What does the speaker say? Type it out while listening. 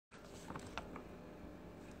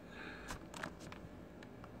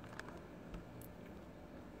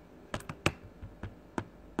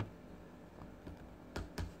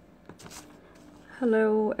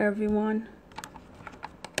Hello everyone.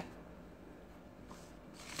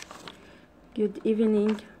 Good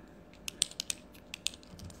evening.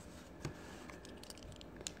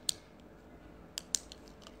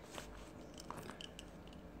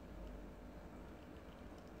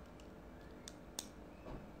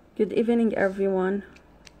 Good evening everyone.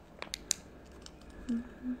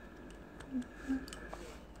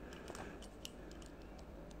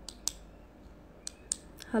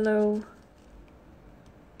 Hello.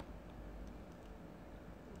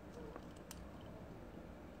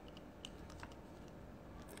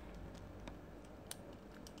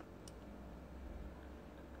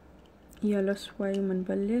 يلا شوي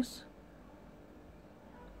منبلش.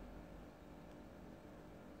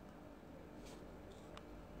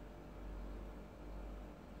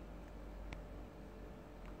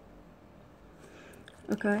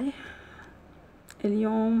 Okay.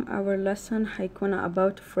 اليوم our lesson حيكون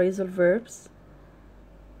about phrasal verbs.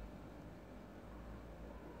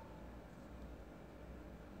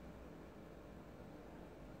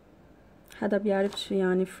 حدا بيعرف شو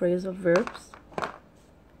يعني phrasal verbs؟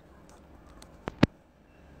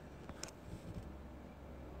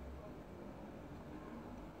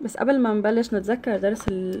 بس قبل ما نبلش نتذكر الدرس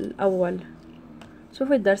الأول.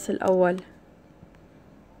 شوفوا الدرس الأول.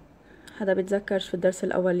 حدا بيتذكر شو الدرس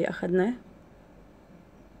الأول اللي أخدناه؟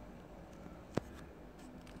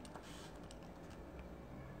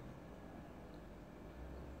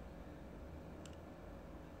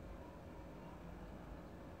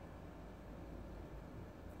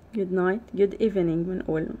 good night, good evening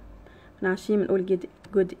بنقول. من عشية بنقول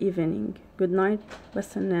good evening, good night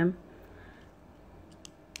بس ننام.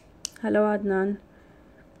 هلو عدنان.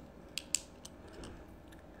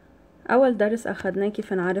 أول درس أخدناه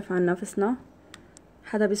كيف نعرف عن نفسنا.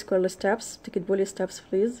 حدا بيذكر الستابس؟ بتكتبولي ستابس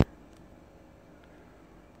بليز.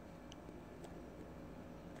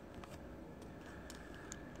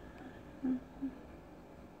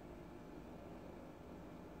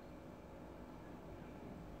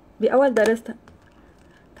 بأول درس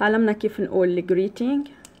تعلمنا كيف نقول greeting،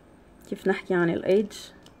 كيف نحكي عن الage،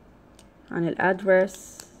 عن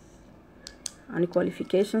الادرس، عن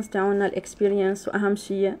qualifications تاعونا، الاكسبيرينس، واهم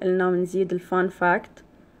شيء قلنا بنزيد الفان فاكت.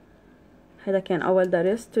 هذا كان اول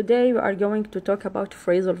درس. Today we are going to talk about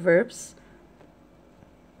phrasal verbs.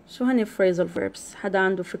 شو هني phrasal verbs؟ حدا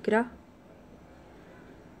عنده فكرة؟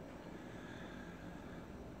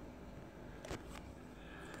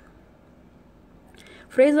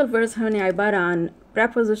 phrasal verbs هني عبارة عن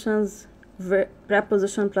prepositions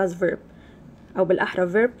preposition plus verb، أو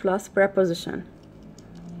بالأحرى verb plus preposition.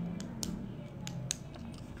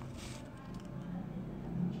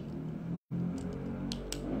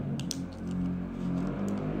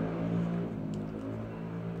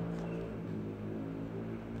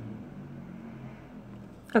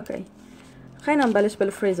 اوكي، خلينا نبلش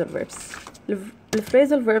بالphrasal verbs.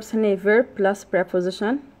 الphrasal verbs هني verb plus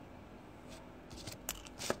preposition.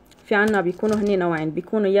 في عنا بيكونوا هني نوعين،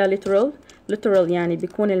 بيكونوا يا literal يعني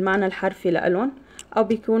بيكون المعنى الحرفي لألون، أو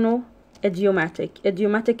بيكونوا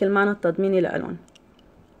idiomatic المعنى التضميني لألون.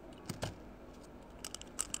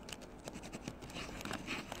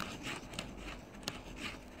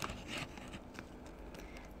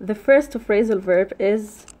 The first phrasal verb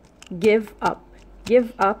is give up.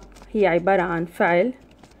 give up هي عبارة عن فعل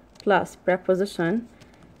plus preposition.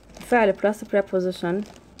 فعل plus preposition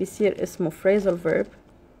بيصير اسمه phrasal verb.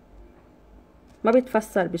 ما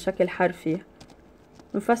بيتفسر بشكل حرفي،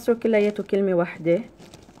 بنفسره كلياته كلمة واحدة.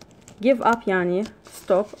 give up يعني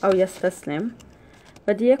stop أو يستسلم.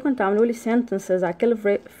 بدي إياكم تعملوا لي sentences على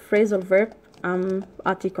كل phrasal verb عم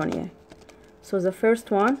أعطيكم إياه. So the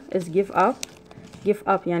first one is give up. give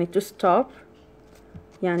up يعني to stop،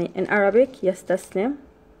 يعني in Arabic يستسلم.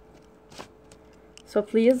 So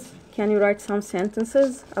please can you write some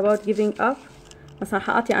sentences about giving up؟ مثلا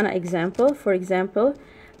حأعطي أنا example. For example,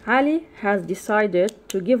 Ali has decided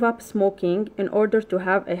to give up smoking in order to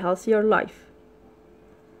have a healthier life.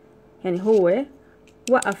 يعني هو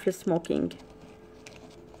وقف السموكينج.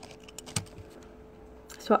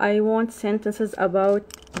 So I want sentences about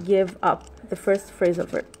give up, the first phrasal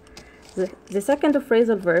verb. The second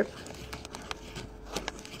phrasal verb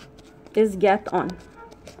is get on.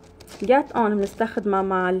 get on بنستخدمها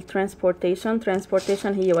مع ال transportation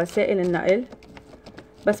هي وسائل النقل.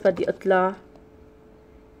 بس بدي اطلع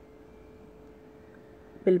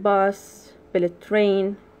بالباص،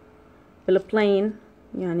 بالترين، بالبلين،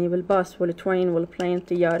 يعني بالباص والترين والبلين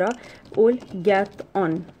طيارة، بقول get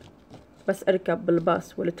on. بس اركب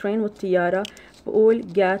بالباص والترين والطيارة بقول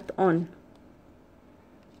get on.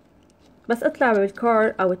 بس اطلع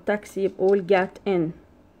بالكار او التاكسي بقول get in.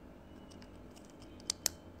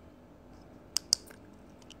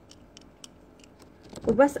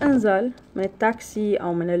 وبس انزل من التاكسي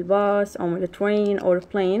او من الباص او من الترين او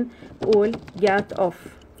البلين بقول get off.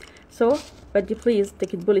 so بدي please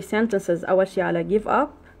تكتبوا لي sentences اول شي على give up،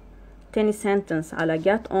 تاني sentence على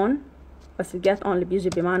get on، بس ال get on اللي بيجي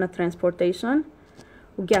بمعنى transportation،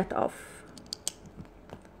 و get off.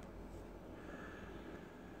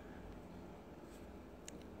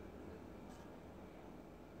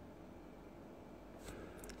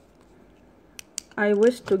 I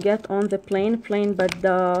wish to get on the plane. plane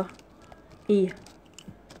بدها ايه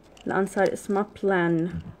الآن صار اسمها plan.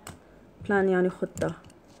 plan يعني خطة.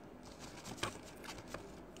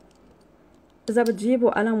 إذا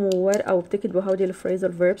بتجيبوا قلم وورقة وبتكتبوا هودي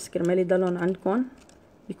الفريزل verbs كرمال يضلون عندكم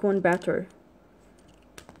بيكون better.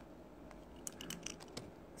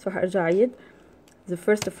 so هرجع عيد. the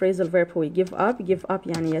first phrasal verb هو give up. give up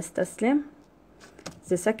يعني يستسلم.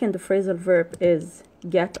 the second phrasal verb is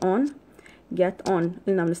get on. get on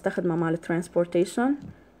قلنا بنستخدمها مع الترانسبورتيشن،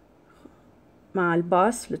 مع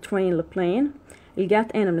الباص، الترين، البلين.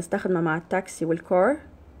 الجات ان بنستخدمها مع التاكسي والكار.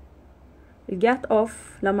 الجات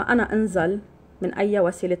اوف لما انا انزل من اي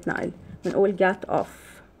وسيلة نقل بنقول جات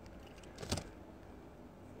اوف.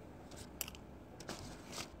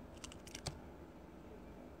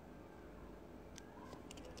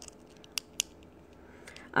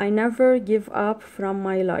 I never give up from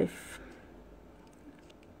my life.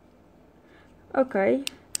 اوكي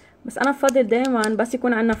بس انا بفضل دايما بس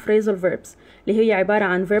يكون عندنا phrasal verbs اللي هي عبارة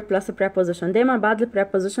عن verb plus preposition. دايما بعد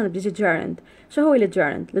preposition بيجي gerund. شو هو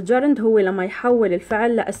الgerund؟ الgerund هو لما يحول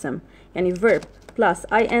الفعل لاسم، يعني verb plus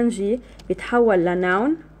ing بيتحول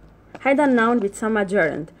لnoun. هيدا الnoun بيتسمى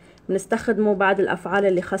gerund. بنستخدمه بعد الافعال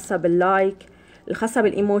اللي خاصة باللايك، الخاصة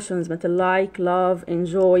بالايموشنز مثل like love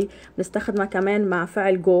enjoy. بنستخدمها كمان مع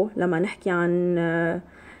فعل go لما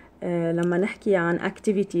نحكي عن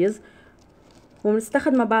activities،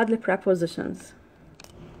 وبنستخدمها بعد ال prepositions.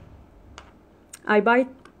 I buy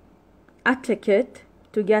a ticket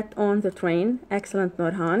to get on the train. excellent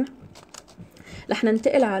نورهان. رح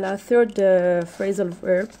ننتقل على third phrasal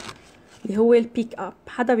verb اللي هو ال pick up.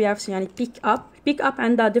 حدا بيعرف شو يعني pick up؟ pick up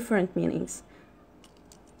عندها different meanings.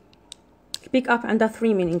 pick up عندها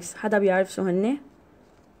 3 meanings. حدا بيعرف شو هن؟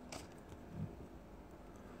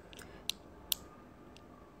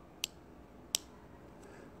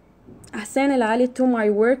 حسين العالي to my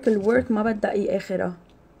work. الwork ما بدها اي اخرها.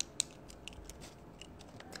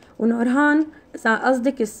 ونورهان اذا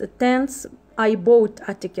قصدك التنس I bought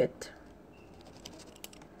a ticket.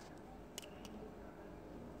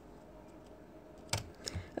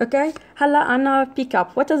 اوكي هلا عنا pick up.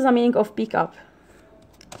 what is the meaning of pick up؟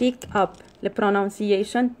 pick up the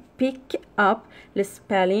pronunciation، pick up the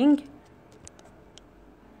spelling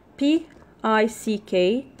P-I-C-K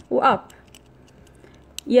و up.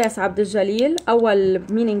 يس عبد الجليل أول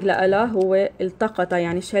meaning لها هو التقط،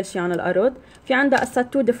 يعني شال شي عن الأرض. في عندها هسه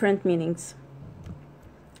 2 different meanings.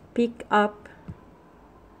 pick up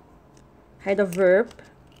هيدا verb.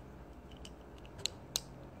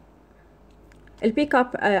 ال pick up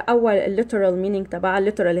أول literal meaning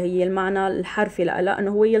تبعها literal هي المعنى الحرفي لها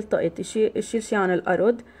إنه هو يلتقط، يشيل شي عن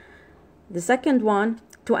الأرض. the second one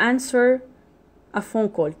to answer a phone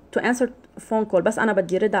call. to answer a phone call بس أنا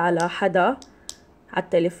بدي رد على حدا على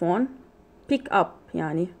التليفون. pick up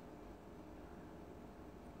يعني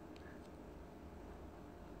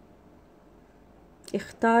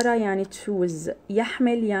اختار يعني choose.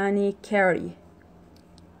 يحمل يعني carry.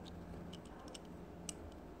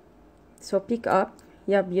 so pick up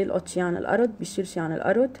يا بيلقط شي عن الأرض، بيشيل شي عن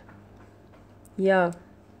الأرض، يا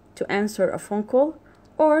to answer a phone call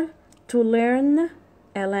or to learn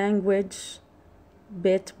a language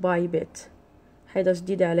bit by bit. هيدا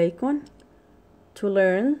جديد عليكم. to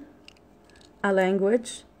learn a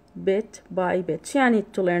language bit by bit. شو يعني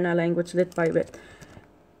to learn a language bit by bit؟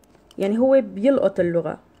 يعني هو بيلقط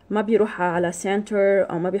اللغة، ما بيروح على center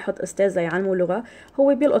أو ما بيحط أستاذ يعلمه لغة،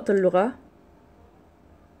 هو بيلقط اللغة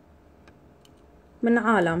من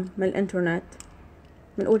عالم، من الانترنت.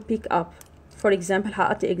 بنقول pick up. for example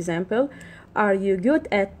حأعطي example. are you good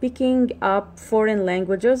at picking up foreign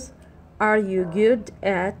languages؟ are you good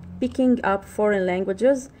at picking up foreign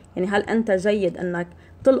languages؟ يعني هل أنت جيد أنك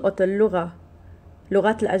تلقط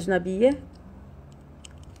اللغات الأجنبية؟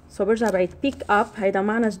 so برجع بعيد pick up هيدا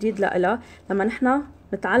معنى جديد لإلها. لما نحنا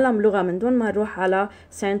نتعلم لغة من دون ما نروح على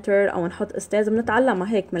center أو نحط أستاذ،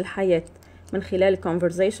 بنتعلمها هيك من الحياة، من خلال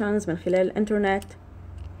conversations، من خلال الإنترنت.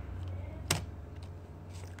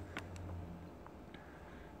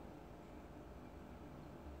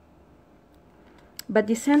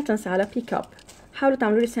 بدي sentence على pick up. حاولوا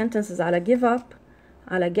تعملوا لي sentences على give up،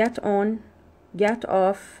 على get on، get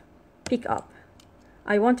off، pick up.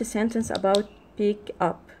 I want a sentence about pick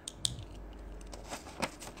up.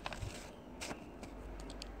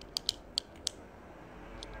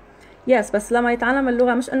 yes بس لما يتعلم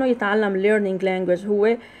اللغة مش انه يتعلم learning language،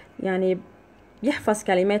 هو يعني يحفظ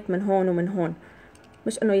كلمات من هون ومن هون،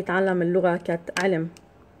 مش انه يتعلم اللغة كعلم.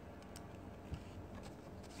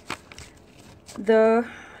 The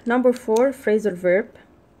number 4 phrasal verb.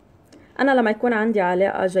 أنا لما يكون عندي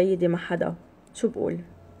علاقة جيدة مع حدا شو بقول؟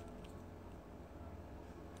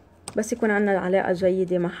 بس يكون عندنا علاقة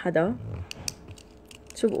جيدة مع حدا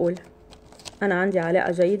شو بقول؟ أنا عندي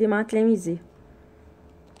علاقة جيدة مع تلاميذي.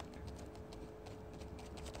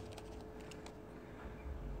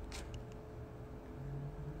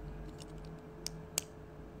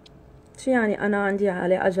 شو يعني أنا عندي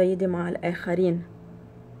علاقة جيدة مع الآخرين؟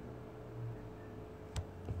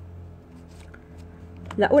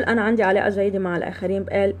 لأقول أنا عندي علاقة جيدة مع الآخرين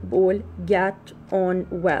بقول get on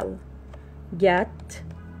well. get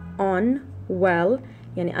on well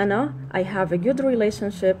يعني أنا I have a good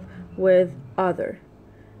relationship with other.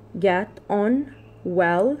 get on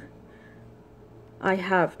well I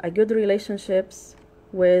have a good relationships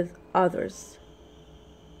with others.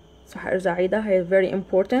 so هرجع عيدها، هي very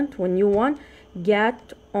important when you want.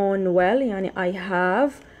 get on well يعني I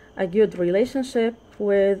have a good relationship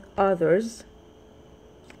with others.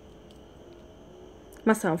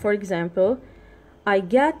 مثلا for example I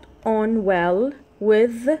get on well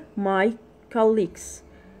with my colleagues.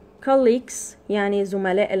 colleagues يعني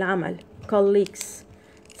زملاء العمل. colleagues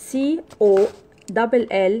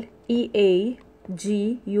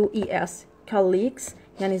COLLEAGUES colleagues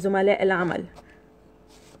يعني زملاء العمل.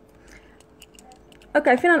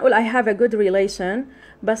 اوكي فينا نقول I have a good relation،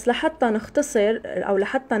 بس لحتى نختصر او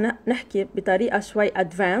لحتى نحكي بطريقة شوي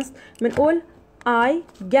advanced بنقول I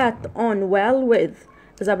get on well with.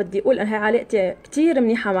 إذا بدي أقول إن هي علاقتي كتير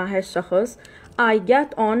منيحة مع هالشخص I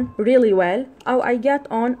get on really well أو I get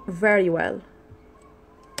on very well.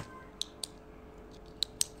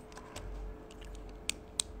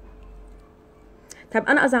 طيب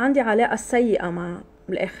أنا إذا عندي علاقة سيئة مع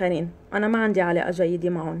الآخرين، أنا ما عندي علاقة جيدة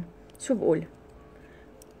معهم، شو بقول؟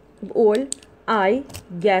 بقول I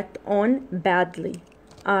get on badly.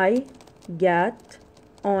 I get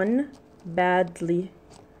on badly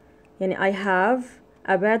يعني I have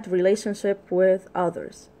a bad relationship with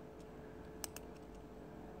others.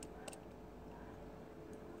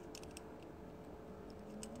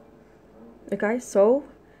 Okay, so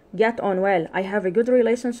get on well I have a good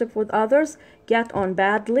relationship with others. Get on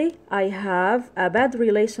badly I have a bad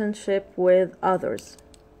relationship with others.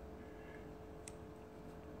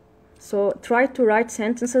 So try to write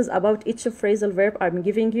sentences about each phrasal verb I'm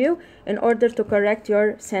giving you in order to correct your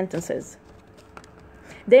sentences.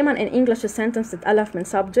 دايما in English sentence تتألف من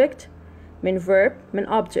subject من verb من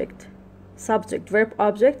object. subject verb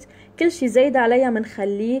object كل شي زايد عليها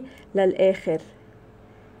منخليه للآخر.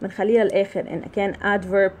 إن كان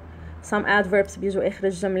adverb some adverbs بيجوا آخر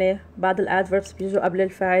الجملة، بعض adverbs بيجوا قبل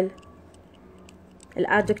الفعل،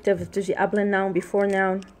 adjective بتجي قبل noun before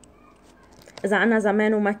noun. إذا عنا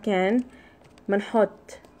زمان ومكان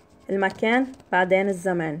منحط المكان بعدين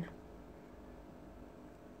الزمان.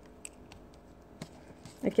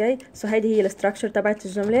 اوكي سو هيدي هي الستراكشر تبعت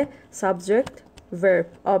الجمله subject verb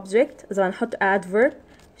object. اذا نحط adverb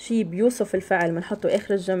شيء بيوصف الفعل بنحطه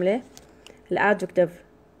اخر الجمله.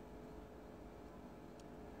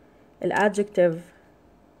 الادجكتيف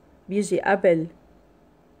بيجي قبل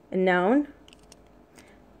النون.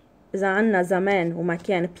 اذا عنا زمان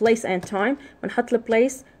ومكان place and time بنحط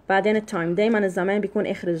الplace بعدين التايم. دايما الزمان بيكون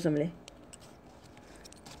اخر الجمله.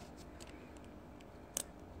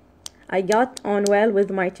 I got on well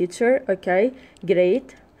with my teacher. Okay,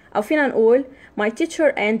 great. أو فينا نقول my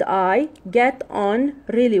teacher and I get on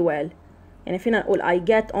really well. يعني فينا نقول I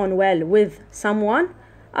get on well with someone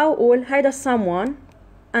أو أقول هيدا someone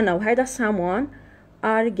أنا وهيدا someone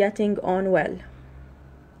are getting on well.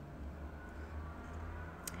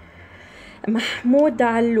 محمود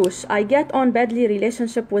علوش I get on badly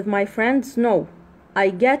relationship with my friends. No, I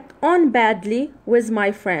get on badly with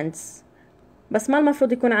my friends. بس ما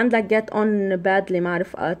المفروض يكون عندك get on badly مع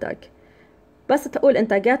رفقاتك. بس تقول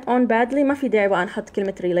انت get on badly ما في داعي بقى نحط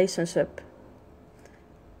كلمة relationship.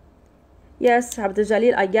 Yes عبد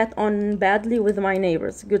الجليل I get on badly with my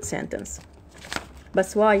neighbors. Good sentence.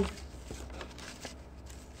 بس why؟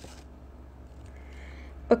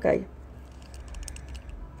 اوكي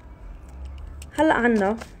هلا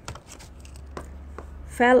عنا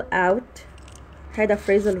fell out. هيدا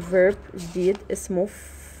phrasal verb جديد اسمه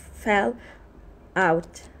fell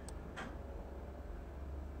out.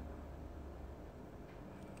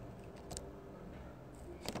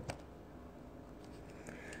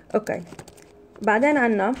 اوكي بعدين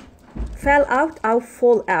عنا fell out أو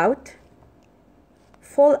fall out.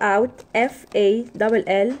 fall out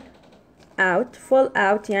F-A-L-L out. fall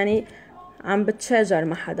out يعني عم بتشاجر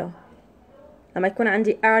مع حدا، لما يكون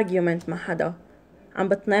عندي argument مع حدا، عم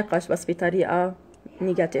بتناقش بس بطريقة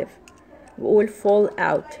negative بقول fall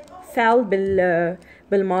out. fell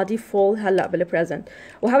بالماضي، fall هلا بالpresent.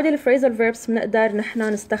 وهودي الفريزال verbs بنقدر نحن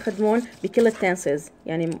نستخدمون بكل التنسز،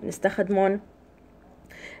 يعني نستخدمون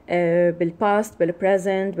بالpast،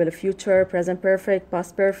 بالpresent، بالfuture، present perfect،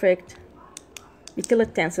 past perfect، بكل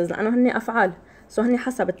التنسز، لأنه هن أفعال، هن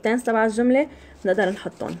حسب التنس تبع الجملة بنقدر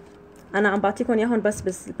نحطهم. أنا عم بعطيكم إياهم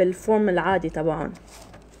بس بالفورم العادي تبعهم.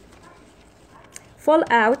 fall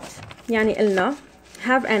out يعني قلنا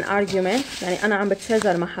have an argument، يعني أنا عم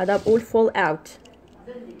بتشاجر مع حدا بقول fall out.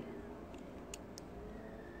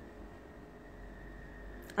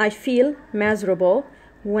 I feel miserable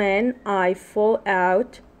when I fall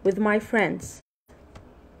out with my friends،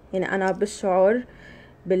 يعني أنا بشعر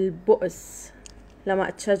بالبؤس لما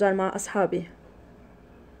أتشاجر مع أصحابي.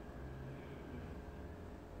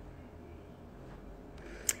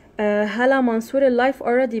 هلا منصور اللايف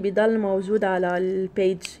already بيضل موجود على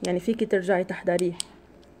البيج، يعني فيكي ترجعي تحضريه.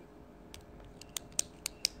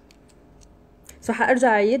 حأرجع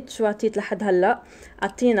أعيد شو عطيت لحد هلا.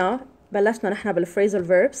 عطينا بلشنا نحن بالphrasal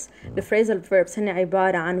verbs. الphrasal verbs هن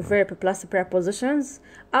عبارة عن verb plus prepositions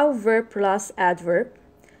أو verb plus adverb.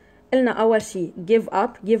 قلنا أول شي give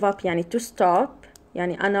up. give up يعني to stop،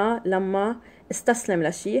 يعني أنا لما استسلم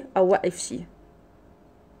لشي أو وقف شي.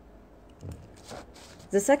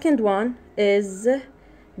 The second one is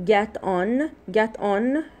get on. get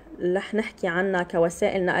on رح نحكي عنها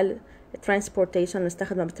كوسائل نقل transportation،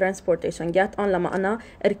 نستخدمها transportation. get on لما أنا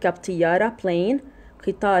أركب طيارة plane،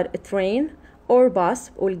 قطار train or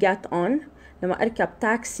bus بقول get on. لما أركب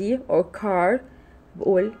taxi or car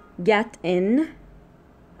بقول get in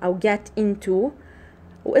أو get into.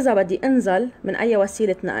 وإذا بدي أنزل من أي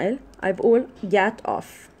وسيلة نقل بقول get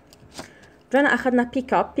off. رجعنا أخذنا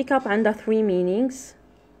pick up. pick up عندها 3 meanings.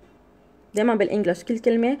 دايما بالإنجليش كل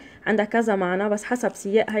كلمة عندها كذا معنى، بس حسب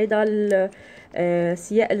سياق هيدا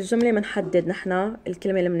سياق الجملة منحدد نحنا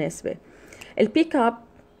الكلمة المناسبة. البيك اب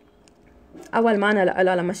أول معنى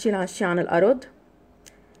لها لما أشيل شي عن الأرض.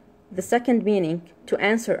 The second meaning to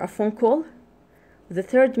answer a phone call. The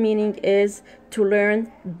third meaning is to learn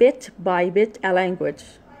bit by bit a language.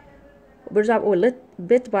 وبرجع بقول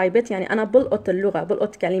bit by bit يعني أنا بلقط اللغة،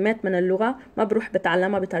 بلقط كلمات من اللغة، ما بروح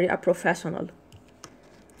بتعلمها بطريقة professional،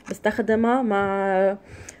 بستخدمها مع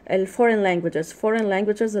foreign languages. foreign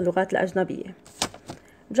languages اللغات الأجنبية.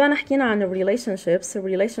 رجعنا حكينا عن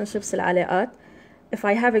relationships العلاقات. If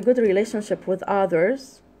I have a good relationship with others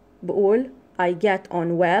بقول I get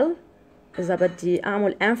on well. إذا بدي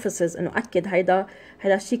أعمل emphasis إنه أكد هيدا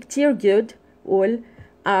شيء كتير good بقول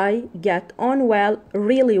I get on well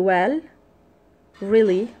really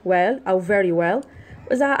well أو very well.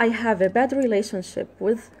 وإذا I have a bad relationship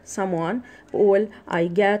with someone بقول I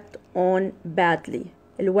get on badly.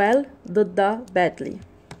 well ضدها badly.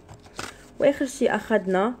 وآخر شيء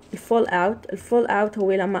أخذنا fall out. fall out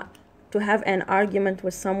هو لما to have an argument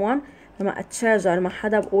with someone، لما أتشاجر مع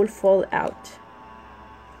حدا بقول fall out.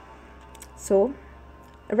 So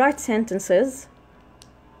write sentences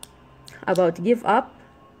about give up,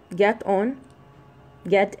 get on,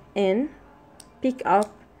 get in, pick up,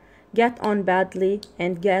 get on badly,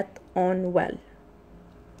 and get on well.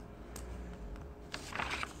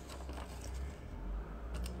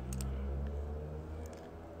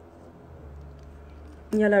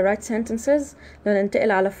 يلا write sentences.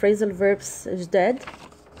 ننتقل على phrasal verbs جداد.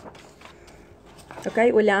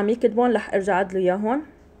 اوكي، واللي عم يكتبون رح ارجع عدلوا اياهم.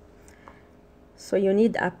 So you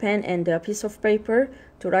need a pen and a piece of paper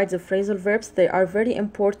to write the phrasal verbs. They are very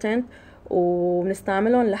important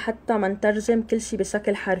وبنستعملهم لحتى ما نترجم كل شيء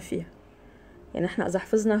بشكل حرفي. يعني احنا اذا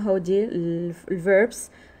حفظنا هودي الverbs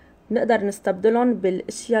نقدر نستبدلهم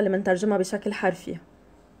بالاشياء اللي بنترجمها بشكل حرفي.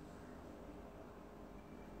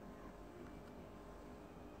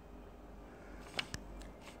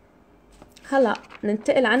 هلا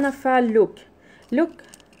ننتقل عنا فعل look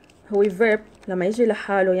هو verb لما يجي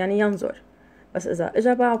لحاله يعني ينظر، بس اذا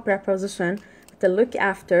اجى معه preposition مثل look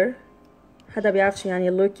after. حدا بيعرف شو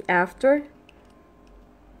يعني look after؟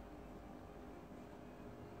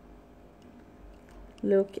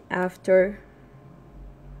 look after.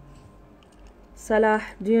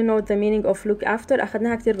 صلاح do you know the meaning of look after؟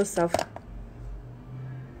 أخذناها كتير بالصف.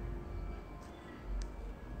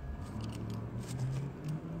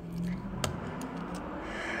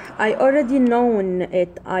 I already known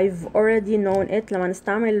it. I've already known it. لما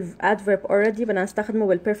نستعمل adverb already بدنا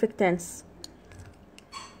نستخدمه بالperfect tense.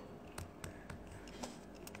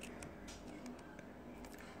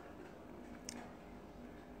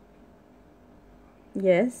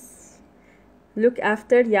 Yes. Look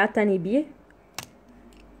after يعتني به.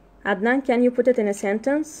 Adnan, can you put it in a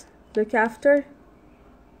sentence? Look after.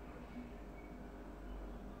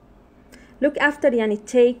 Look after يعني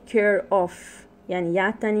take care of، يعني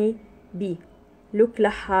يعتني به. look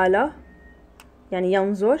لحالة يعني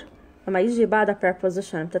ينظر، لما يجي بعدها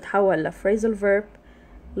preposition بتتحول ل phrasal verb.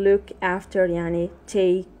 look after يعني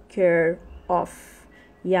take care of،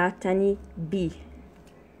 يعتني به.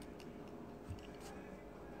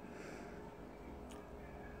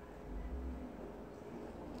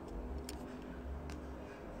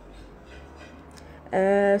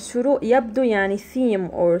 شروق يبدو يعني theme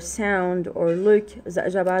or sound or look إذا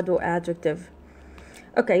إجا بعده adjective.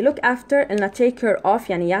 Okay, look after قلنا take care of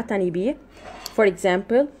يعني يعتني به. For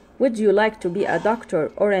example, would you like to be a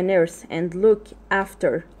doctor or a nurse and look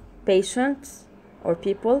after patients or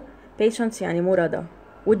people? Patients يعني مرضى.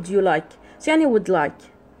 Would you like شو يعني would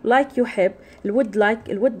like يحب. would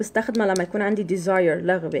الwould بستخدمها لما يكون عندي desire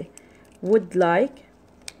رغبة. would like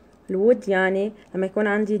الwould يعني لما يكون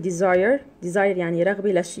عندي desire يعني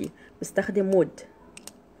رغبة لشيء بستخدم would.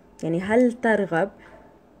 يعني هل ترغب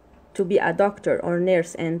to be a doctor or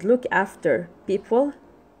nurse and look after people?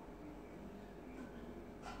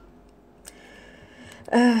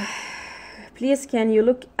 Please can you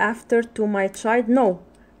look after to my child? No,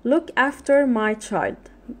 look after my child.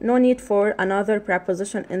 No need for another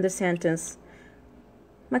preposition in the sentence.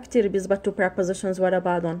 ما كتير بيزبط two prepositions ورا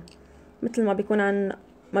بعضهم، مثل ما بيكون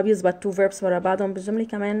ما بيزبط two verbs ورا بعضهم بالجملة،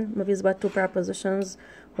 كمان ما بيزبط two prepositions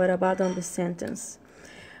ورا بعضهم بالsentence.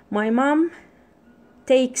 My mom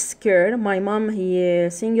takes care. my mom هي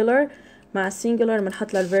singular، مع singular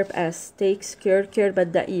بنحط لها الverb as. takes care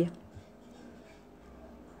بدها إيه.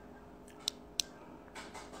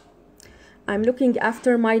 I'm looking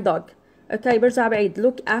after my dog. okay برجع بعيد.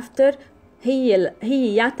 look after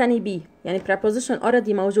هي يعتني بيه، يعني preposition already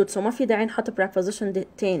موجود، so ما في داعي نحط preposition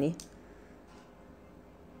تاني.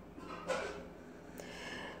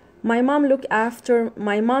 my mom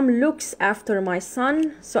looks after my son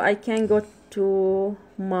so I can go to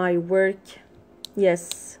my work.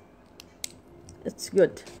 yes, it's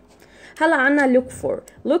good. هلا عنا look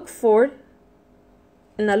for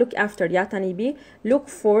قلنا look after يعتني بيه. look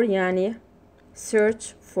for يعني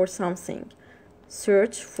search for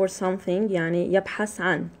something يعني يبحث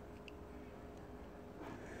عن.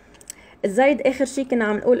 الزايد آخر شي كنا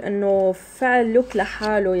عم نقول إنه فعل look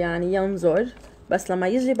لحاله يعني ينظر، بس لما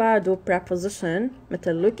يجي بعده preposition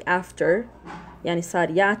مثل look after يعني صار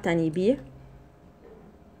يعتني به.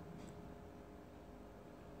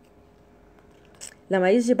 لما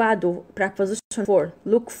يجي بعده preposition for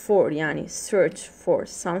look for يعني search for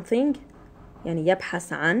something يعني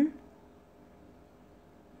يبحث عن.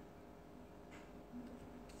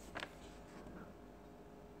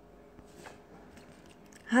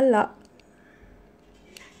 هلا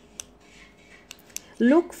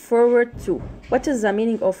look forward to. what is the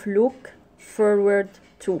meaning of look forward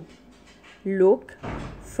to? look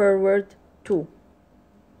forward to.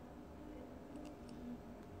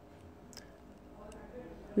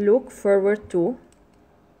 look forward to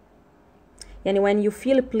يعني when you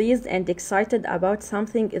feel pleased and excited about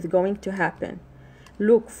something is going to happen.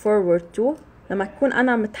 look forward to لما أكون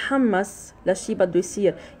أنا متحمس لشي بده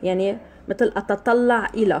يصير، يعني مثل أتطلع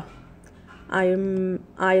إلى.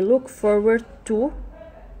 I look forward to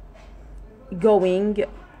going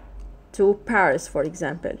to Paris for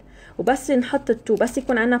example. وبس نحط to بس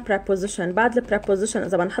يكون عنا preposition بعد ال preposition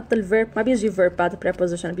إذا بنحط ال verb ما بيجي verb بعد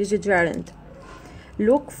preposition بيجي gerund.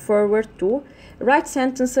 look forward to. write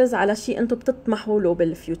sentences على شيء أنتم بتطمحوا له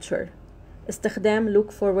بالfuture. استخدام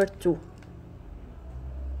look forward to.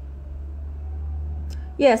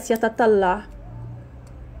 yes يتطلع.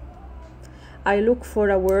 I look for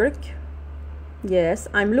a work. yes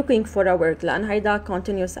I'm looking for a work لأن هيدا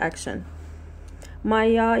continuous action.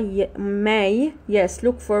 may yes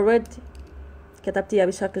look forward كتبتيها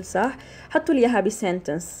بشكل صح، حطوا لي إياها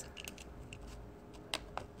بسنتنس.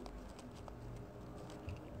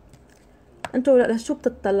 انتوا لشو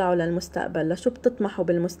بتطلعوا للمستقبل؟ لشو بتطمحوا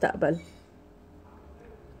بالمستقبل؟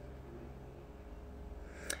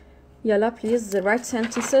 يلا please write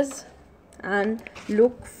sentences and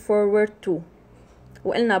look forward to.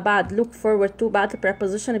 وقلنا بعد look forward to بعد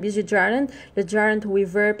preposition بيجي gerund. الgerund هو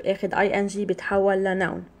verb اخد ing بيتحول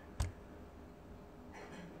لnoun.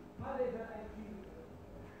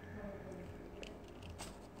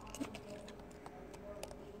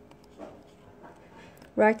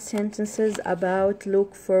 write sentences about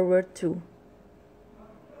look forward to.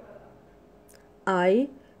 I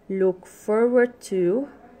look forward to.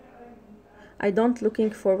 I don't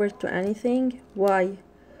looking forward to anything. Why?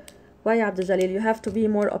 Why عبد الجليل? You have to be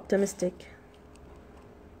more optimistic.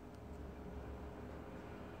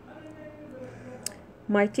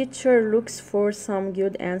 My teacher looks for some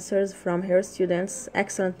good answers from her students.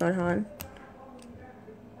 Excellent, Norhan.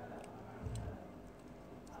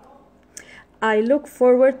 I look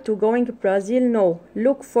forward to going to Brazil. No,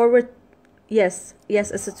 look forward. Yes,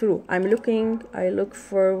 it's true. I look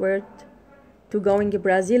forward to going to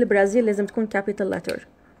Brazil. Brazil لازم تكون capital letter.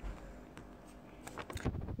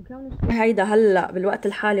 هيدا هلا بالوقت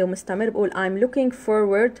الحالي ومستمر بقول I'm looking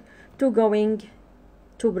forward to going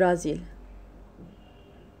to Brazil.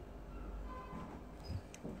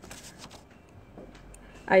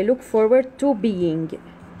 I look forward to being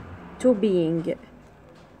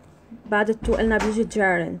بعد التو قلنا بيجي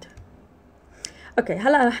gerund. اوكي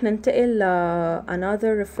هلا رح ننتقل ل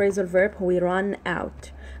another phrasal verb هو run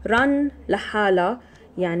out. run لحالها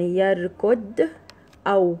يعني يركض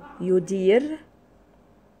أو يدير.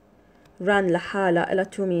 run لحالها إلها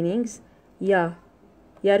two meanings. يا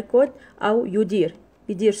يركض أو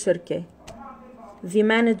يدير شركة. The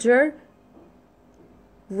manager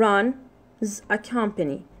runs a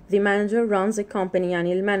company. The manager runs a company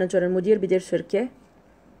يعني المدير بيدير شركة.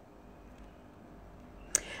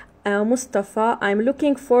 مصطفى I'm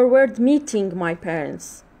looking forward meeting my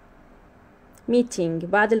parents. meeting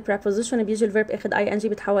بعد ال preposition بيجي الverb اخد ing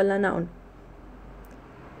بتحول ل noun.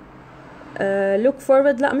 look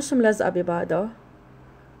forward لا مش ملزقة ببعضها.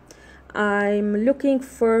 I'm looking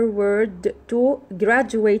forward to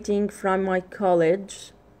graduating from my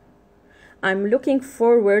college. I'm looking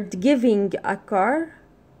forward giving a car.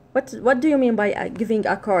 What do you mean by giving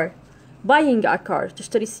a car? Buying a car.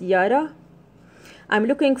 تشتري سيارة. I'm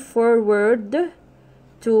looking forward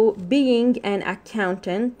to being an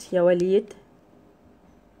accountant يا وليد.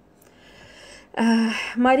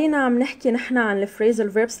 مارينا عم نحكي نحن عن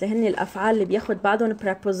الفريزال verbs اللي هن الأفعال اللي بياخد بعضهم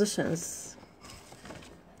prepositions.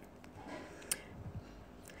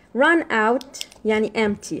 run out يعني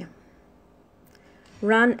empty.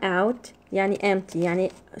 run out يعني empty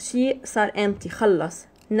يعني شيء صار empty خلص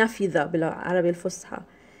نفذ بالعربي الفصحى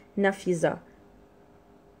نفذ.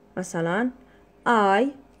 مثلا I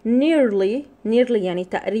nearly يعني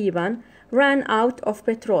تقريبا ran out of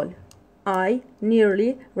petrol. I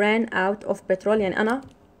nearly ran out of petrol يعني أنا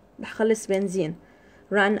بخلص بنزين.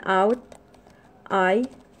 ran out. I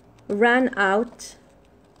ran out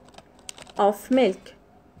of milk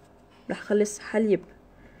بخلص حليب.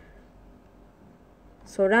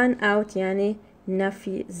 so ran out يعني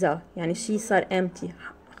نفذ يعني شي صار empty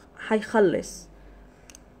حيخلص.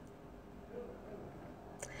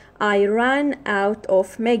 I ran out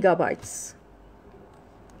of megabytes.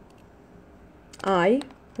 I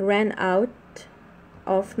ran out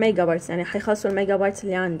of megabytes يعني حيخلصوا الميجابايتس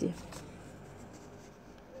اللي عندي.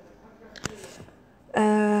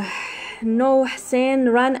 no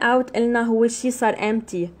حسين run out قلنا هو شي صار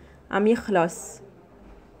empty عم يخلص.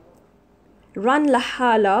 run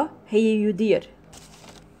لحالها هي يدير.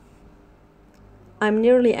 I'm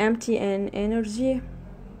nearly empty in energy.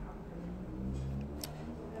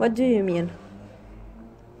 What do you mean?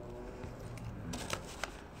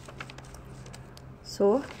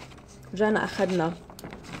 so رجعنا أخدنا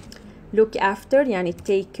look after يعني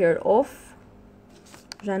take care of.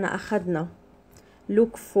 رجعنا أخدنا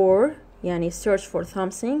look for يعني search for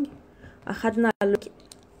something. أخدنا look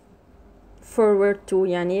forward to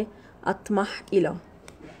يعني أطمح إلى.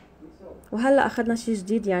 وهلأ أخدنا شي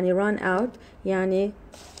جديد يعني run out يعني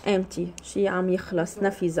empty شي عم يخلص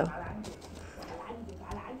نفذ.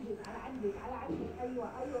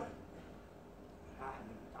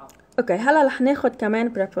 اوكي هلا رح ناخد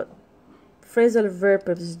كمان phrasal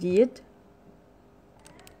verb جديد.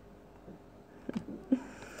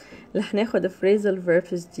 رح ناخد phrasal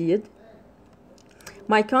verb جديد.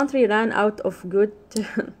 My country ran out of good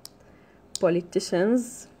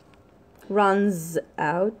politicians. runs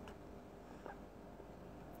out.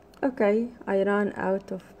 Okay, I ran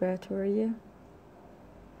out of battery.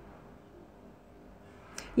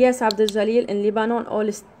 Yes, عبد الجليل in Lebanon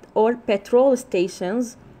all petrol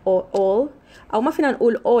stations or all أو ما فينا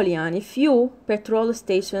نقول all يعني few petrol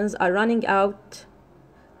stations are running out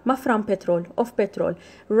ما from petrol of petrol.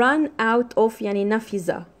 run out of يعني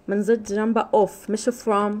نفذ منزد جنبها of مش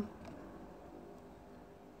from.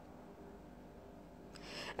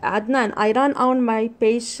 عدنان I ran on my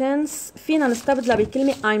patience فينا نستبدلها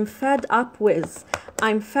بكلمة I'm fed up with.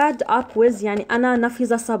 I'm fed up with يعني أنا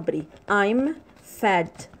نفذ صبري. I'm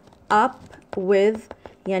fed up with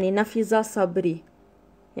يعني نفذ صبري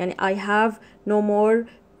يعني I have no more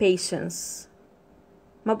patience.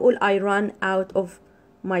 ما بقول I run out of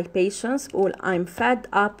my patience. قول I'm fed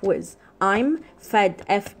up with. I'm fed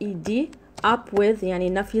F-E-D up with يعني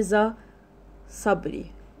نفذ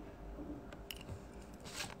صبري.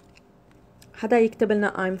 حدا يكتب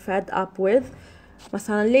لنا I'm fed up with.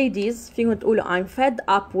 مثلا ladies فيكم تقولوا I'm fed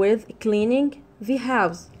up with cleaning the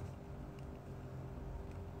house.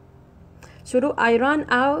 شروق I ran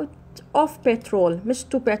out of petrol مش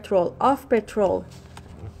to petrol of petrol.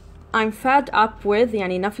 I'm fed up with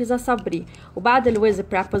يعني نفذ صبري، وبعد ال with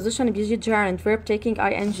preposition بيجي gerund verb taking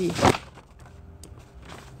ing.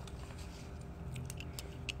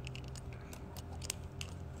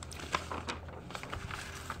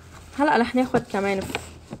 هلا رح ناخد كمان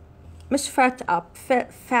مش fed up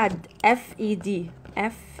fed F-E-D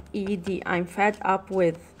F-E-D I'm fed up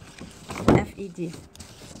with F-E-D.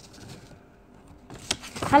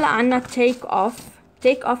 هلا عنا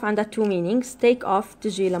take off عندها two meanings. take off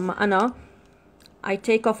تجي لما أنا I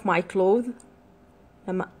take off my clothes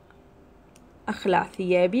لما أخلع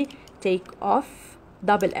ثيابي. take off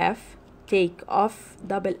double F take off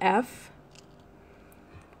double F.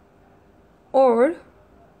 or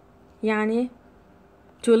يعني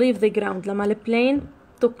to leave the ground لما البلين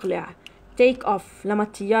تقلع. take off لما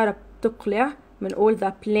الطيارة بتقلع بنقول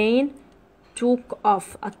the plane took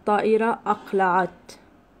off الطائرة أقلعت.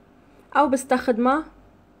 أو بستخدمها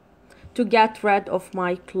to get rid of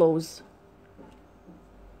my clothes.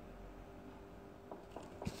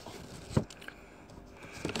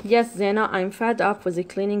 yes زينة I'm fed up with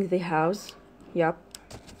cleaning the house. yep.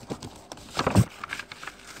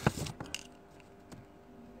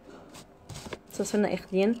 صرنا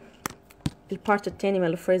اخدين البارت التاني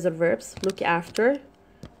من phrasal verbs. look after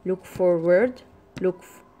look forward look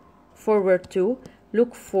forward to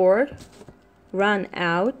look for run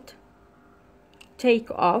out take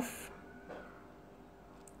off.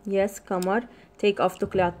 yes قمر take off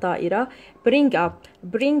تقلع الطائرة.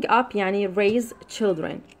 bring up يعني raise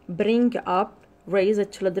children. bring up raise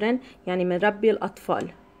children يعني مربي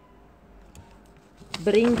الأطفال.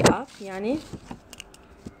 bring up يعني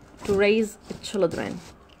to raise children.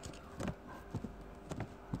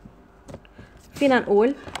 فينا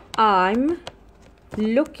نقول I'm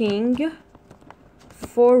looking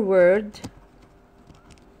forward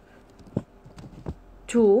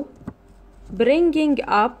to bringing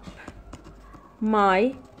up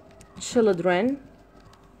my children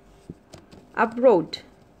abroad.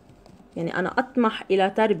 يعني أنا أطمح إلى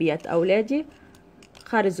تربية أولادي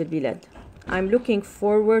خارج البلاد. I'm looking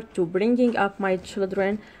forward to bringing up my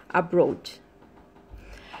children abroad.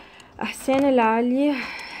 حسين العلي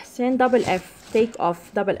حسين double F take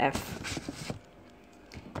off double F.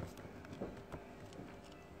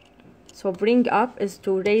 so bring up is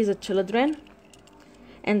to raise children,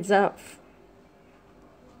 and the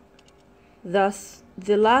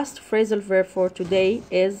last phrasal verb for today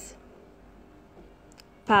is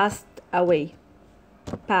passed away.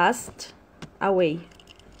 passed away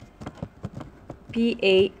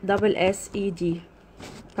P-A-S-S-E-D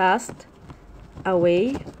passed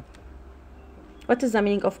away. what is the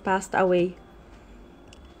meaning of passed away?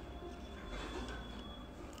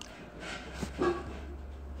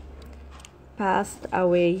 passed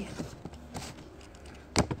away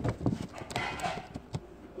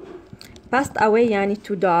passed away يعني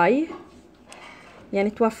to die يعني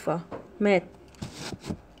توفى مات.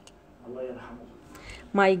 الله يرحمه.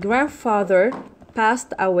 my grandfather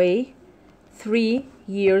passed away 3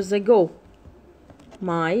 years ago.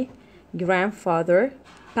 my grandfather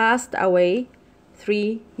passed away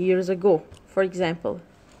 3 years ago. for example.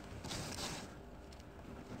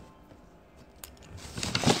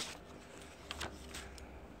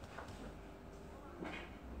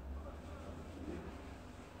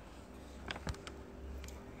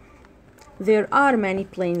 there are many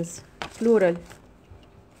planes plural.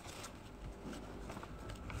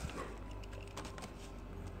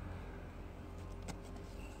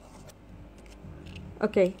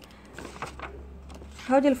 okay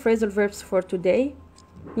هودي الفريزال verbs for today.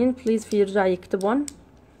 مين please في يرجع يكتبون؟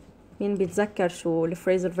 مين بيتذكر شو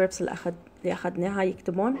الفريزال verbs اللي أخدناها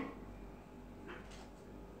يكتبون؟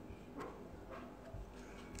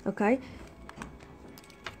 اوكي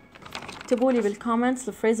اكتبوا لي بالكومنتس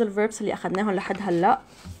الفريزال verbs اللي أخدناهم لحد هلا.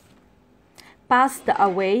 passed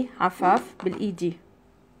away عفاف بالإي دي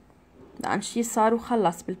لأن شي صار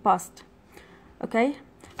وخلص بالباست. اوكي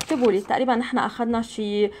اكتبوا لي تقريبا نحن أخدنا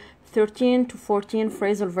شي 13 to 14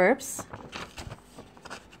 phrasal verbs.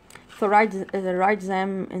 so write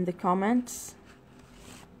them in the comments.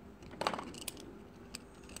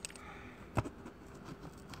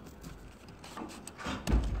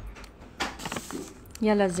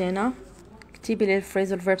 يلا زينة اكتبي لي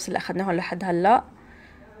الفريزال verbs اللي أخدناهم لحد هلا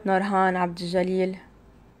نورهان عبد الجليل.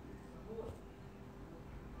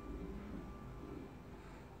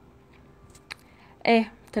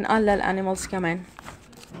 ايه تنقال للانيمالز كمان.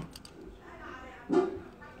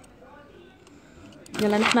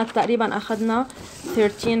 يلا نحن تقريبا اخذنا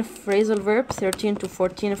 13 phrasal verbs, 13 to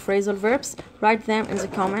 14 phrasal verbs. Write them in the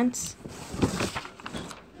comments.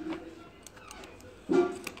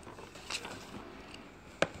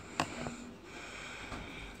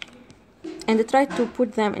 And try to put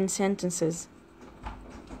them in sentences.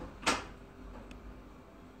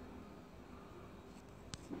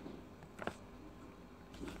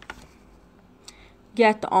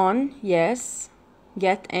 Get on, yes.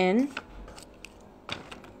 Get in.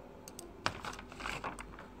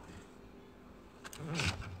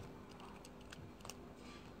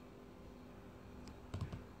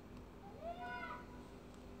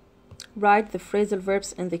 Write the phrasal verbs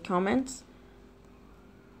in the comments.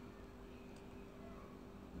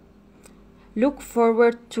 Look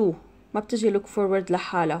forward to. ما بتجي look forward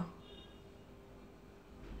لحالها.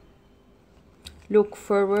 Look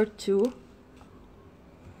forward to.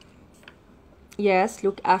 Yes.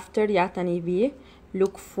 Look after يعتني به.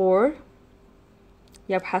 Look for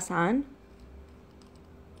يبحث عن.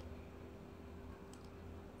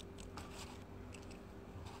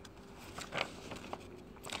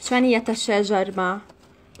 شو يتشاجر مع؟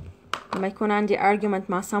 لما يكون عندي argument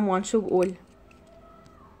مع someone شو بقول؟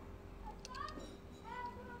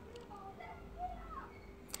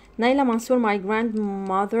 نايلة منصور my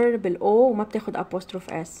grandmother بالO وما بتاخد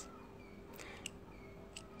apostrophe S.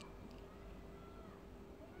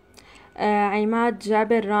 عماد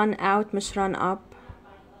جابر run out مش run up.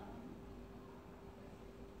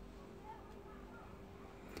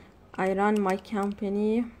 I run my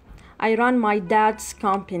company. I run my dad's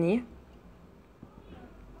company.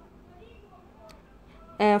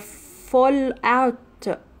 Fall out.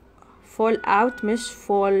 Fall out مش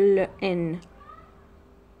fall in.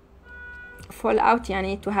 Fall out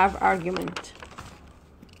يعني to have argument.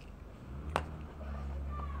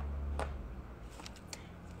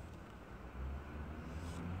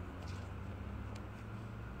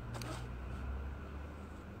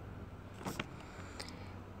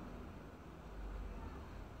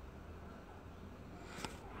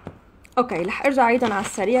 اوكي رح ارجع اعيدهم على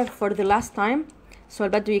السريع for the last time. so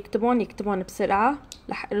اللي بده يكتبون بسرعة.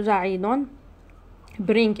 رح ارجع اعيدهم.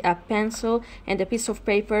 bring a pencil and a piece of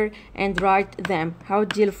paper and write them.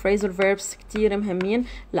 هودي الفريزل verbs كتير مهمين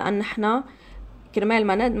لأن احنا كرمال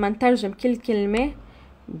ما نترجم كل كلمة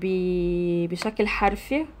بشكل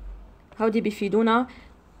حرفي. هودي بيفيدونا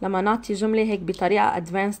لما نعطي جملة هيك بطريقة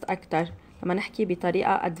advanced أكتر. لما نحكي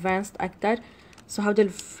بطريقة advanced أكتر. so هودي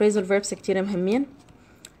الفريزل verbs كتير مهمين.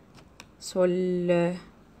 so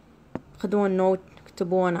خدون نوت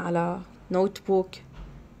اكتبون على نوت بوك.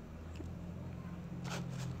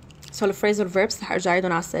 so الفريزل verbs رح ارجع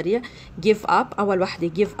اعيدهم على السريع. give up اول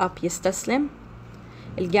وحده give up يستسلم.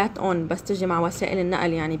 get on بس تجي مع وسائل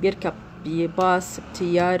النقل يعني بيركب بباص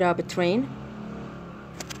بطياره بترين.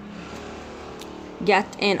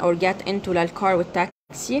 get in or get into للكار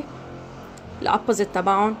والتاكسي. الأوبوزيت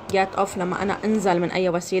تبعهم get off لما انا انزل من اي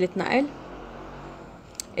وسيله نقل.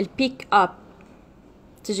 البيك اب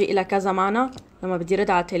تجي الى كذا معنى. لما بدي رد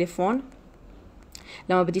على التليفون،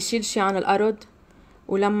 لما بدي شيل شي عن الارض،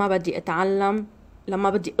 ولما بدي اتعلم، لما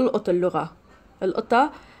بدي القط اللغة.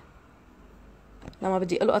 القطة لما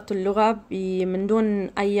بدي القط اللغة من دون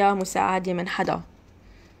اي مساعدة من حدا.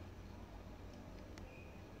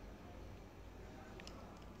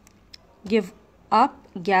 give up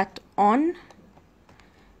get on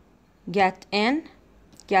get in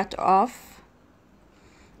get off.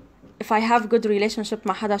 if I have good relationship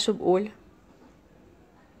مع حدا شو بقول؟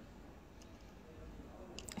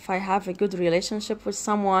 if I have a good relationship with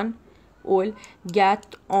someone قول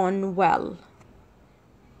get on well.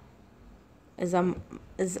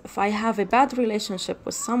 if I have a bad relationship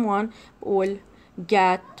with someone قول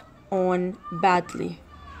get on badly.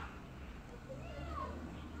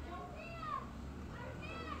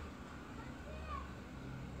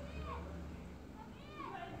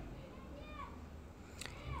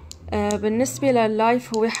 بالنسبة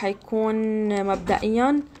لللايف هو حيكون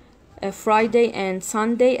مبدئيا Friday and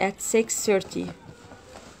Sunday at 6:30.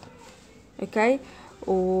 اوكي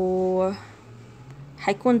و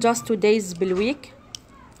حيكون just 2 days بالويك.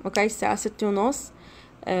 اوكي الساعة 6:30.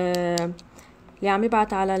 اللي عم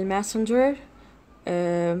يبعت على الماسنجر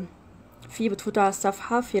في بتفوتوا على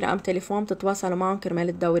الصفحة في رقم تليفون بتتواصلوا معهم كرمال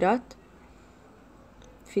الدورات.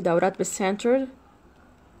 في دورات بالسنتر،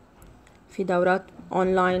 في دورات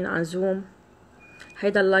اونلاين على زوم.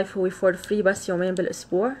 هيدا اللايف هو فور فري بس يومين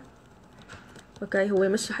بالاسبوع. اوكي هو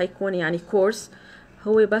مش حيكون يعني كورس،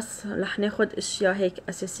 هو بس رح ناخد اشياء هيك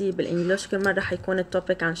اساسية بالانجليش، كل مرة حيكون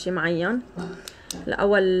التوبيك عن شي معين.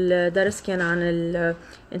 الاول درس كان عن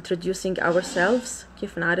introducing ourselves،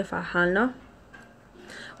 كيف نعرف على حالنا،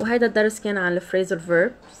 وهيدا الدرس كان عن phrasal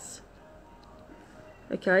verbs.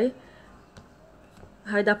 اوكي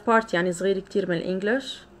هيدا بارت يعني صغير كتير من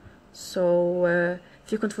الانجليش.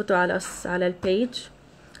 فيكم تفوتوا على البيج،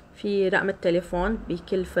 في رقم التليفون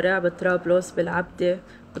بكل فرع بطرابلس بالعبدة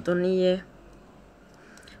بالضنية،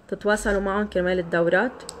 تتواصلوا معهم كرمال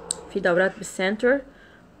الدورات. في دورات بالسنتر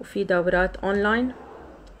وفي دورات اونلاين،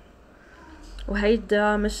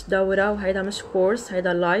 وهيدا مش دورة وهيدا مش كورس،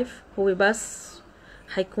 هيدا لايف. هو بس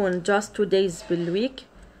حيكون just 2 days بالويك.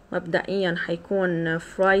 مبدئيا حيكون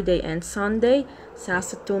Friday and Sunday الساعة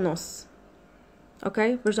 6:30.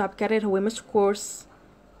 اوكي برجع بكرر هو مش كورس.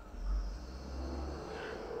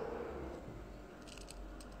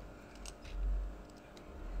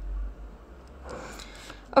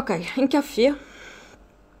 اوكي نكفي.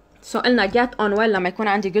 قلنا get on well لما يكون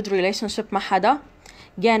عندي good relationship مع حدا،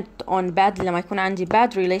 get on bad لما يكون عندي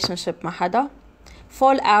bad relationship مع حدا،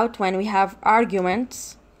 fall out when we have arguments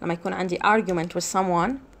لما يكون عندي argument with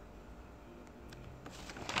someone.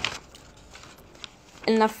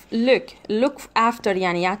 قلنا look after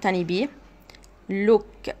يعني يعتني بي،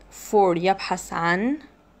 look for يبحث عن،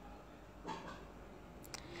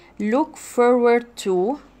 look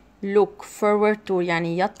forward to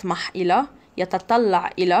يعني يطمح إلى، يتطلع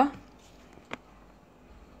إلى.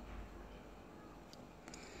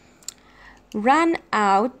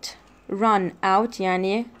 run out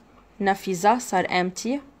يعني نفذ، صار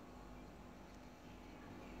empty.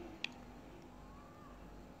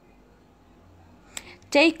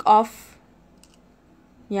 take off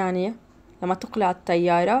يعني لما تقلع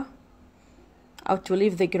الطيارة أو to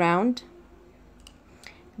leave the ground.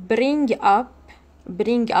 bring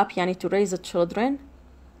up يعني to raise the children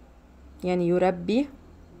يعني يربي.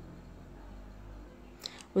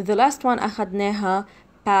 و the last one أخدناها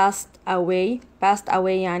passed away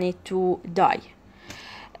يعني to die.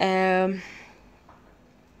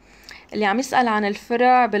 اللي عم يسأل عن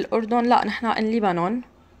الفرع بالأردن، لا نحن in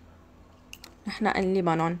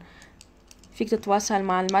لبنان. فيك تتواصل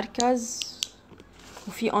مع المركز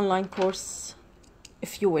وفي اونلاين كورس if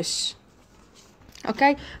you wish.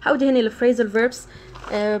 اوكي هودي هني الفريزل فيربس.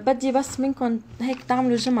 بدي بس منكم هيك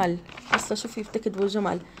تعملوا جمل، بس لشوفي بتكتبوا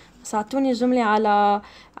جمل. بس اعطوني جملة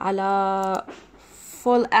على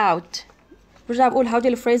fall out. برجع بقول هودي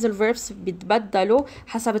الفريزل فيربس بيتبدلوا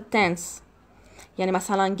حسب التنس. يعني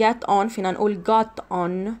مثلا get on فينا نقول got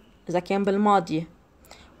on اذا كان بالماضي،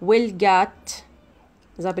 will get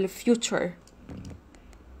إذا بالfuture،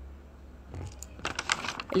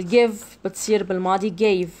 give بتصير بالماضي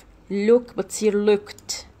gave، look بتصير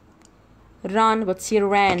looked، run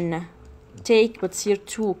بتصير ran، take بتصير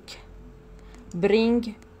took، bring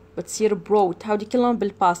بتصير brought. هودي كلهم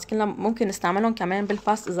بالباست، كلهم ممكن نستعملهم كمان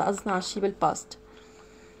بالباست إذا قصدنا على شي بالباست.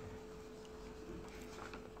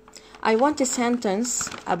 I want a sentence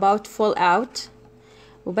about fall out،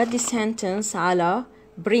 وبدي sentence على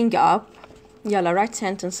bring up. يلا write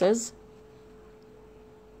sentences.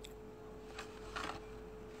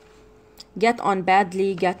 get on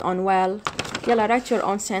badly, get on well. يلا write your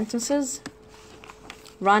own sentences.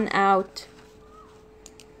 run out.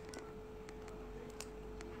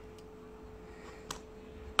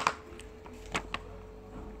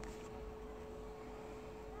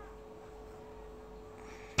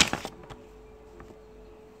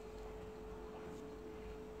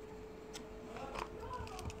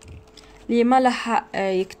 اللي ما لحق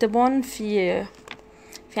يكتبون، في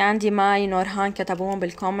عندي ماي نورهان كتبوهم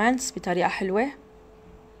بالكومنتس بطريقة حلوة.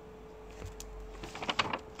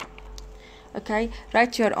 اوكي write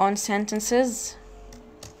your own sentences،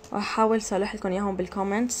 وهحاول صلح لكم اياهم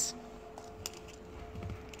بالكومنتس.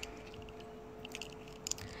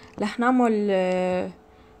 رح نعمل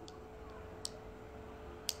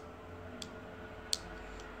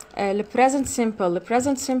present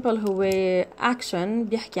simple هو action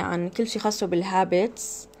بيحكي عن كل شي خاصه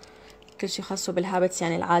بالهابتس،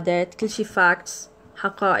 يعني العادات، كل شي facts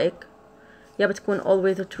حقائق، يا بتكون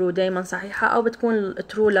always true دايما صحيحة، أو بتكون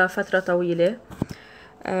true لفترة طويلة.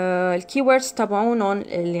 الكيوردز تبعونهم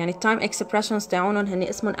يعني time expressions تبعونهم هني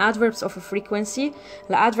اسمهم adverbs of frequency.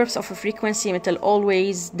 adverbs of frequency مثل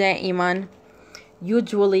always دائما،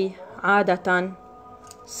 usually عادة،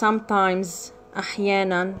 sometimes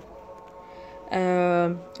أحيانا،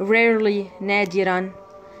 rarely نادرا،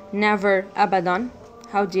 never أبدا.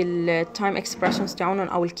 هودي ال time expressions تاعونن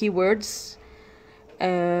أو ال keywords.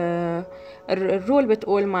 الرول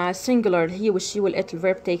بتقول مع singular he والشي والit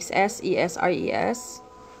الverb takes s, es, ies،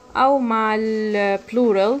 أو مع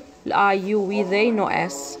plural I, you, we, they no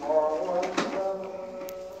s.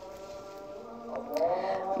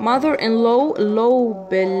 mother-in-law low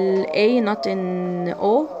بال A not in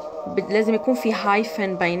O، لازم يكون في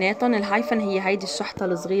هايفن بيناتهم. الهايفن هي هيدي الشحطة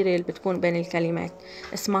الصغيرة اللي بتكون بين الكلمات،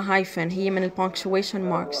 اسمها هايفن، هي من ال punctuation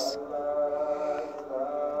marks.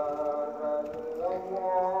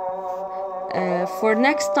 For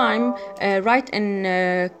next time write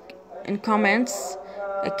in comments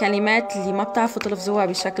الكلمات اللي ما بتعرفوا تلفظوها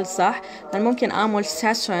بشكل صح. هل ممكن أعمل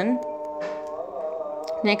session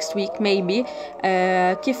next week maybe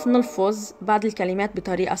كيف نلفظ بعض الكلمات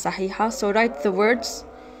بطريقة صحيحة. So write the words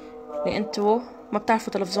اللي انتوا ما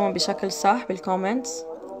بتعرفوا تلفظوهم بشكل صح بالكومنتس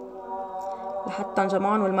لحتى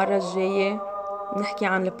نجمعهم، والمرة الجاية نحكي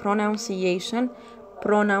عن ال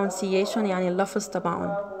pronunciation يعني اللفظ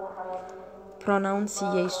تبعهم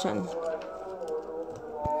pronunciation.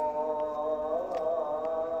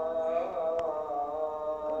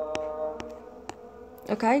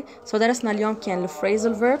 اوكي سو درسنا اليوم كان ال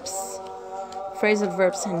phrasal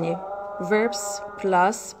verbs هني verbs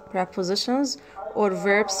plus prepositions or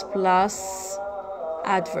verbs plus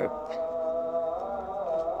adverb.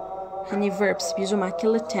 هني verbs بيجوا مع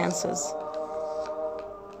كل tenses،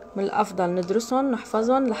 من الأفضل ندرسهم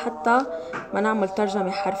نحفظهم لحتى ما نعمل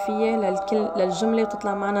ترجمة حرفية للجملة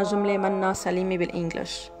وتطلع معنا جملة منا سليمة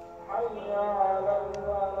بالإنجليش.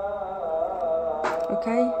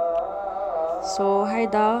 اوكي so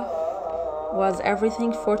هيدا was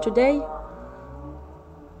everything for today.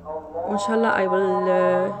 وإن شاء الله I will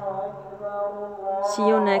see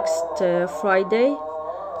you next Friday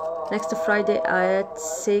at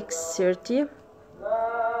 6:30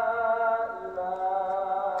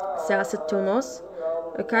 الساعة 6:30.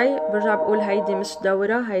 اوكي برجع بقول هيدي مش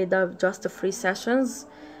دورة، هيدا just free sessions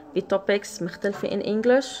بtopics مختلفة in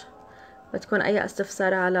English. بتكون أي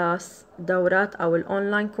استفسار على دورات أو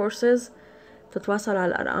الأونلاين كورسز تتواصل على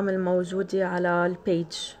الأرقام الموجودة على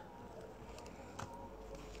البيج.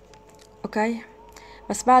 اوكي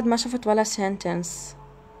بس بعد ما شفت ولا sentence،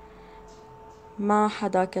 ما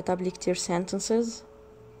حدا كتب لي كتير sentences.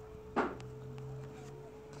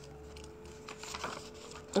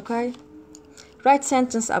 اوكي write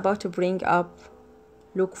sentence about to bring up,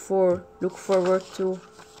 look forward to.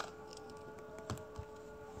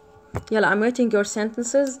 يلا I'm waiting your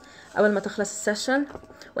sentences قبل ما تخلص السيشن.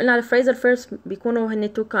 وقلنا على phrasal verbs بيكونوا هن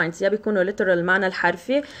two kinds، يا بيكونوا literal المعنى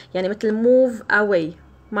الحرفي يعني مثل move away،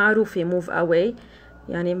 معروفة move away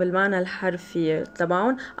يعني بالمعنى الحرفي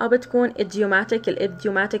تبعهم، أو بتكون idiomatic.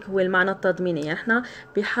 الidiomatic هو المعنى التضميني، يعني احنا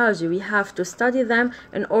بحاجة we have to study them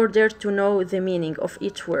in order to know the meaning of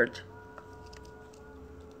each word.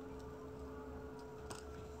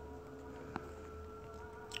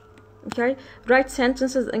 Okay, write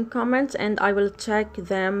sentences in comments and I will check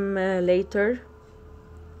them later.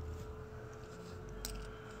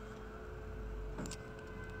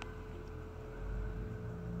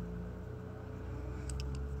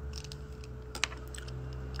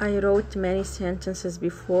 I wrote many sentences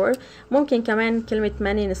before. ممكن كمان كلمة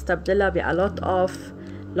many نستبدلها ب a lot of,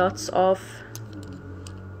 lots of.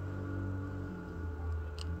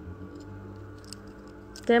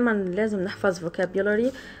 دايما لازم نحفظ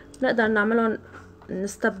vocabulary، نقدر نعملهم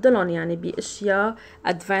نستبدلهم يعني بأشياء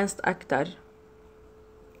advanced أكتر.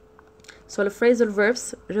 So the phrasal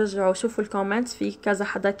verbs رجعوا شوفوا الكومنتس، في كذا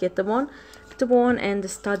حدا كاتبهم، اكتبوهم and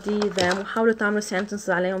study them وحاولوا تعملوا sentences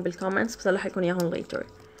عليهم بالكومنتس، بصلح لكم اياهم later.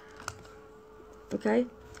 Okay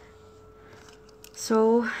so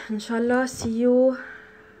إن شاء الله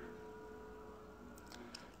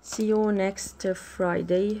see you next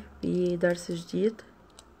Friday بدرس جديد.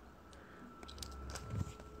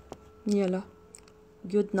 يلا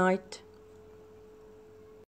good night.